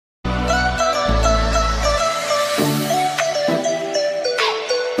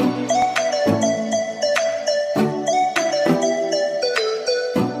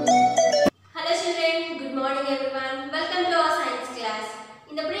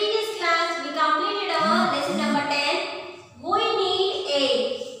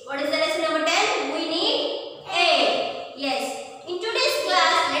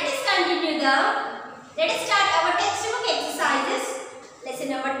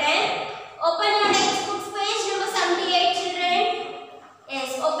given. Open your textbooks, page number 78, children.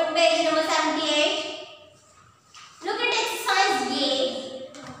 Yes, open page number 78. Look at exercise A.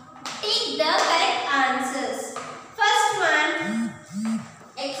 Take the correct answers. First one,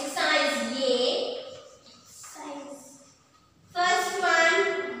 exercise A. First one,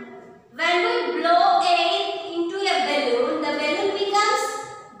 when we blow air into a balloon, the balloon becomes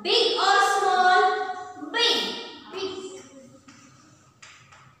big or small? Big. Big.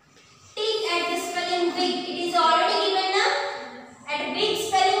 Tick at the spelling big. It is already given now. At big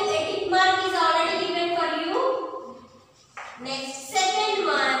spelling, a tick mark is already given for you. Next, second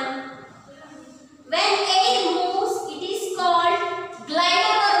one. When air moves, it is called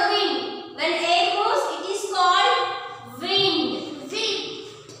glider or wind. When air moves, it is called wind.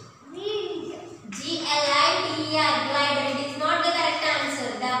 Wind. G-L-I-D-E-R, glider. It is not the correct answer.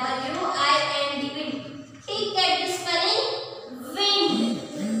 W-I-N-D, wind. Tick at the spelling wind.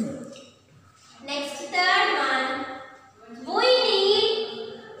 Next, third one. We need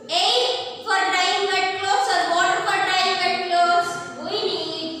air for drying wet clothes or water for drying wet clothes. We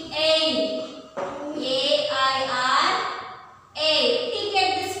need air. A-I-R. Air. Tick at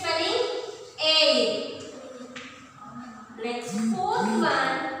the spelling air. Next, fourth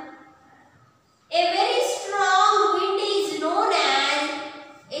one. A very strong wind is known as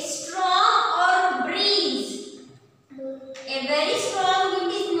a storm or breeze. A very strong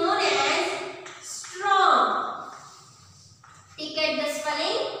wind is known as storm. Tick at the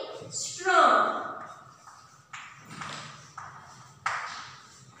spelling storm.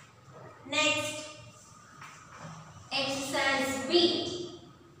 Next, exercise B.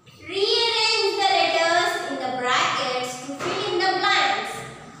 Rearrange the letters in the brackets to fill in the blanks.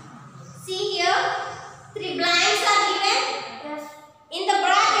 See here, 3 blanks are given. Yes. In the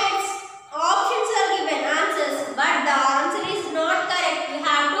brackets, options are given, answers, but the answer is not correct. You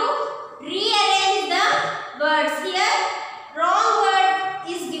have to rearrange the words. Here, wrong word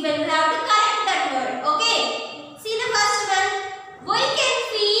is given. You have to correct that word. Okay. See the first one. We can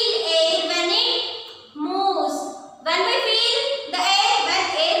feel air when it moves. When we feel the air, when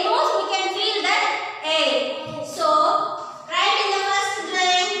air moves, we can feel that air. So, write in the first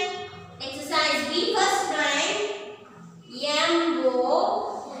blank. Exercise B, first blank. M-O-V-E-S.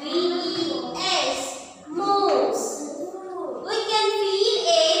 Moves. We can feel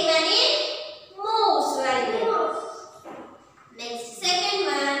air when it moves. Very good. Next, second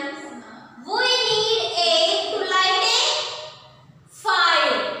one. We need air to light a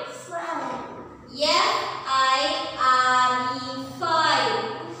fire. F-I-R-E, fire.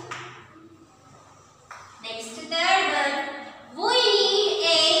 Next, third one. We need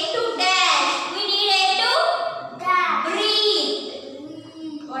air to dash. We need air to breathe.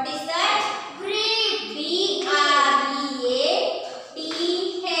 What is that? Breathe. B-R-E-A-T-H-E.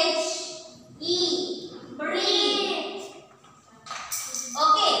 Breathe.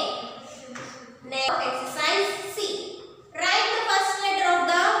 Okay. Next, exercise C. Write the first letter of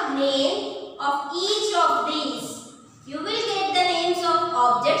the name of each of these. You will get the names of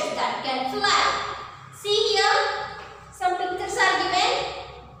objects that can fly. See here, some pictures are given.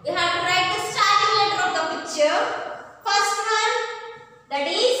 You have to write the starting letter of the picture. First one, that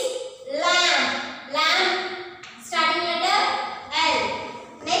is lamb. Lamb, starting letter L.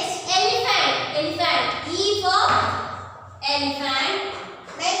 Next, elephant. Elephant, E for elephant.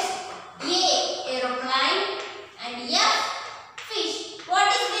 Next, A, aeroplane. And F, fish. What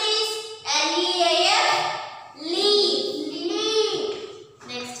is this? L-E-A-F, leaf.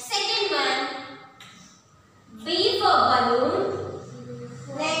 Next, second one. B for balloon.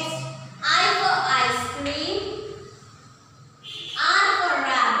 Next, I for ice cream. R for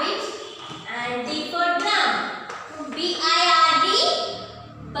rabbit. And D for drum. B-I-R-D,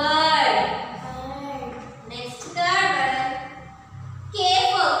 bird. Next, third one. K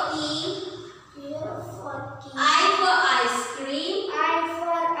for key. I for ice cream.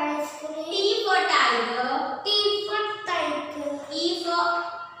 T for tiger. E for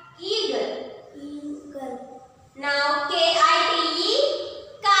eagle. Now K-I-T-E,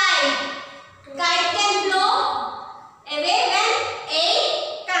 kite. Kite can blow away when air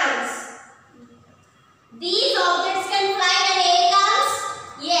comes. These objects can fly when air comes.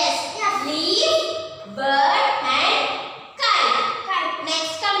 Yes. Leaf, bird and kite.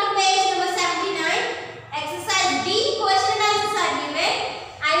 Next, come to page number 79. Exercise D, question and answers are given.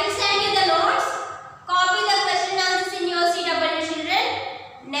 I will send you the notes. Copy the question and answers in your CW, children.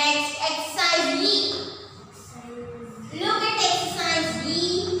 Next, exercise E.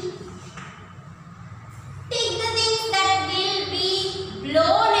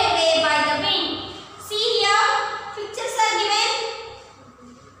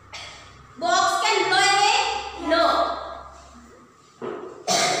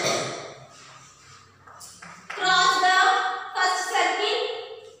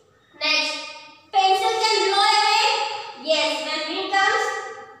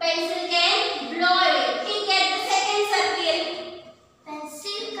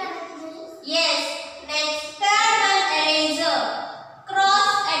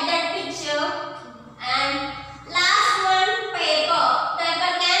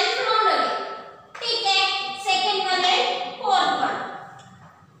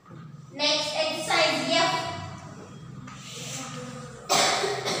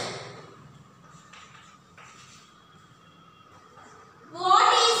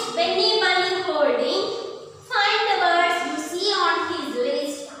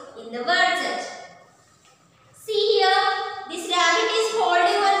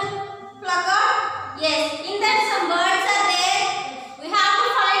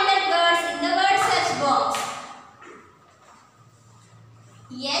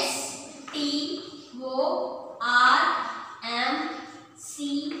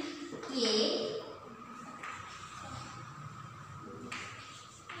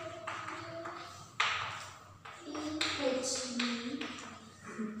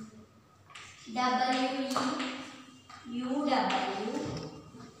 W-E-U-W,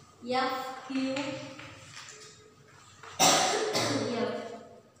 F-Q,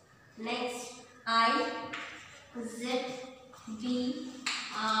 next I-Z-B-R-E-A-I,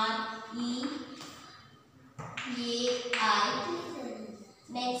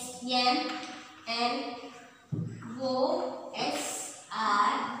 next N-N-O-S-R-I-R,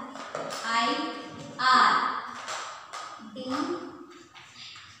 D-M-L-T-K-R-E.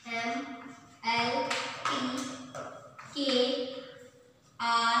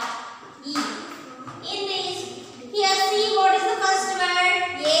 In this, here see what is the first word?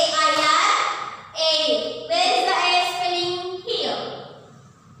 A-I-R-A. Where is the A spelling? Here.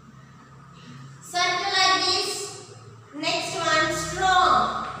 Circle like this. Next one, strong.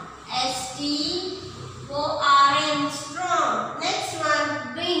 S-T-O-R-N, strong. Next one,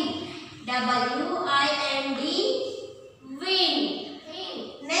 wind. W